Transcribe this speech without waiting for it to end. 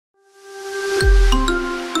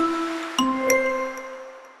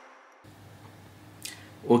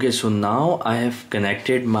Okay, so now I have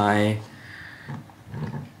connected my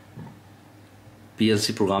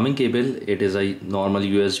PLC programming cable. It is a normal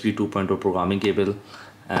USB 2.0 programming cable,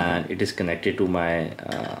 and it is connected to my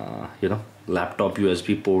laptop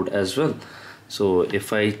USB port as well. So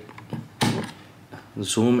if I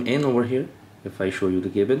zoom in over here, if I show you the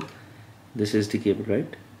cable, this is the cable,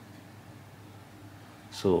 right?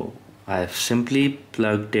 So I have simply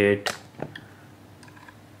plugged it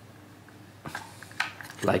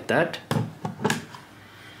like that,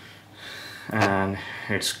 and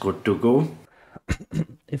it's good to go.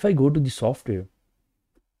 If I go to the software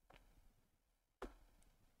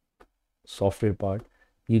part,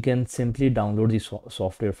 you can simply download the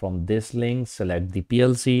software from this link, select the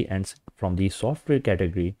PLC, and from the software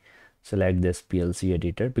category select this PLC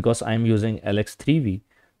editor. Because I'm using LX3V,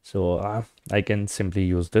 so I can simply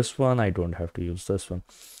use this one. I don't have to use this one.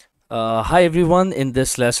 Hi everyone, in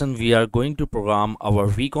this lesson we are going to program our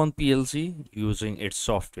Wecon PLC using its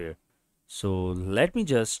software. So let me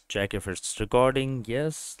just check if it's recording.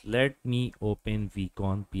 Yes, let me open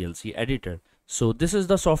Wecon PLC editor. So this is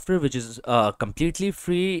the software which is completely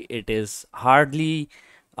free. It is hardly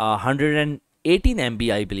 118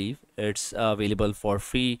 MB, I believe. It's available for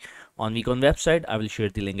free on Wecon website. I will share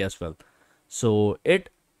the link as well. So it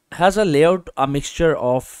has a layout, a mixture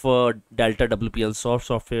of Delta WPL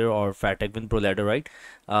software or FATEC Win ladder, right?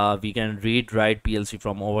 We can read, write PLC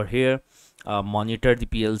from over here, monitor the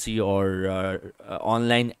PLC, or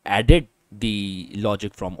online edit the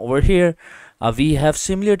logic from over here. We have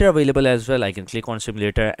simulator available as well. I can click on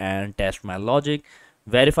simulator and test my logic,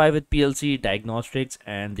 verify with PLC, diagnostics,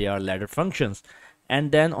 and there are ladder functions.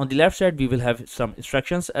 And then on the left side we will have some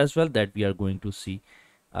instructions as well that we are going to see.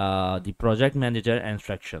 The project manager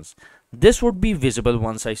instructions. This would be visible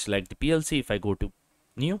once I select the PLC. If I go to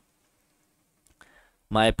new,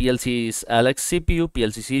 my PLC is LX CPU,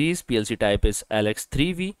 PLC series, PLC type is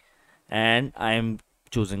LX3V, and I am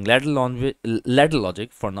choosing ladder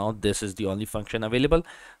logic. For now, this is the only function available.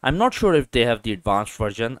 I'm not sure if they have the advanced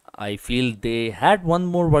version. I feel they had one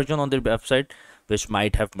more version on their website which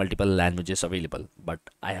might have multiple languages available, but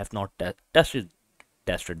I have not tested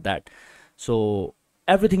that. So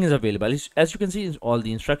everything is available. As you can see, all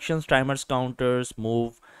the instructions, timers, counters,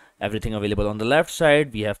 move, everything available on the left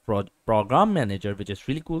side. We have program manager, which is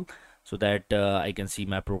really cool, so that I can see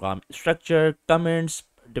my program structure, comments,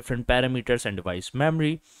 different parameters, and device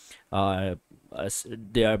memory. There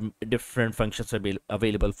are different functions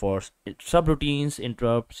available for subroutines,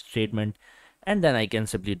 interrupts, statement, and then I can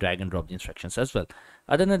simply drag and drop the instructions as well.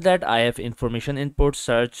 Other than that, I have information input,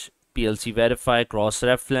 search, PLC verify, cross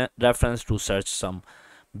reference to search some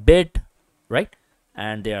bit, right?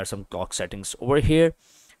 And there are some clock settings over here.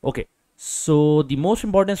 Okay, so the most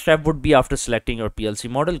important step would be, after selecting your PLC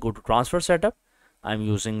model, go to transfer setup. I'm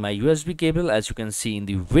using my USB cable, as you can see in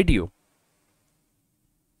the video.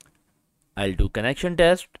 I'll do connection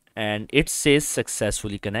test and it says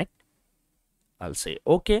successfully connect. I'll say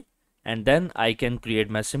okay, and then I can create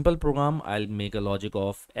my simple program. I'll make a logic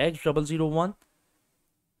of X001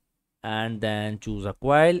 and then choose a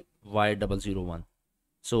coil Y001.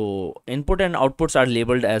 So input and outputs are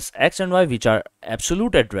labeled as X and Y, which are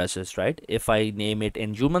absolute addresses, right? If I name it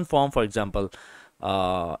in human form, for example,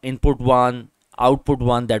 input 1, output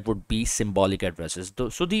 1, that would be symbolic addresses.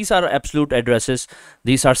 So these are absolute addresses.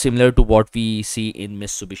 These are similar to what we see in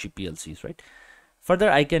Mitsubishi PLCs, right?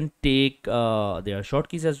 Further, I can take there are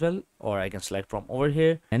shortkeys as well, or I can select from over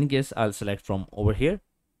here. And guess I'll select from over here,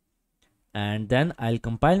 and then I'll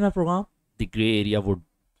compile my program. The gray area would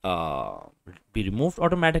be removed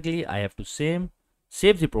automatically. I have to save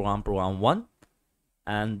the program 1,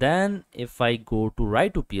 and then if I go to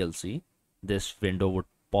write to PLC, this window would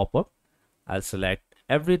pop up. I'll select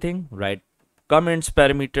everything, write comments,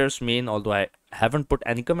 parameters, main, although I haven't put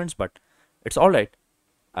any comments, but it's all right.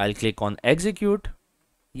 I'll click on execute,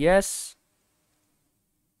 yes,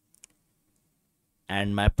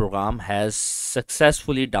 and my program has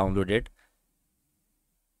successfully downloaded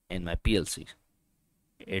in my PLC.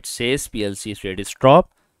 It says PLC is ready to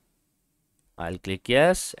stop. I'll click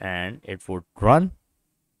yes, and it would run.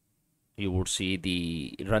 You would see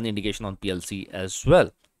the run indication on PLC as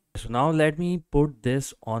well. So now let me put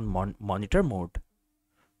this on monitor mode,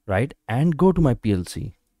 right, and go to my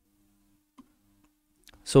PLC.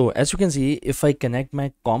 So as you can see, if I connect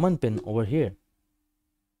my common pin over here,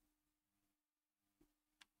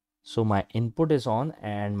 so my input is on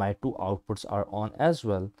and my two outputs are on as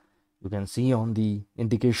well. You can see on the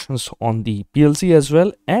indications on the PLC as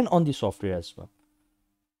well and on the software as well.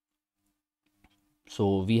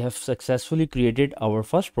 So we have successfully created our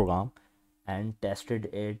first program, and tested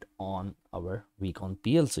it on our Wecon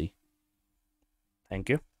PLC. Thank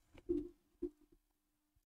you.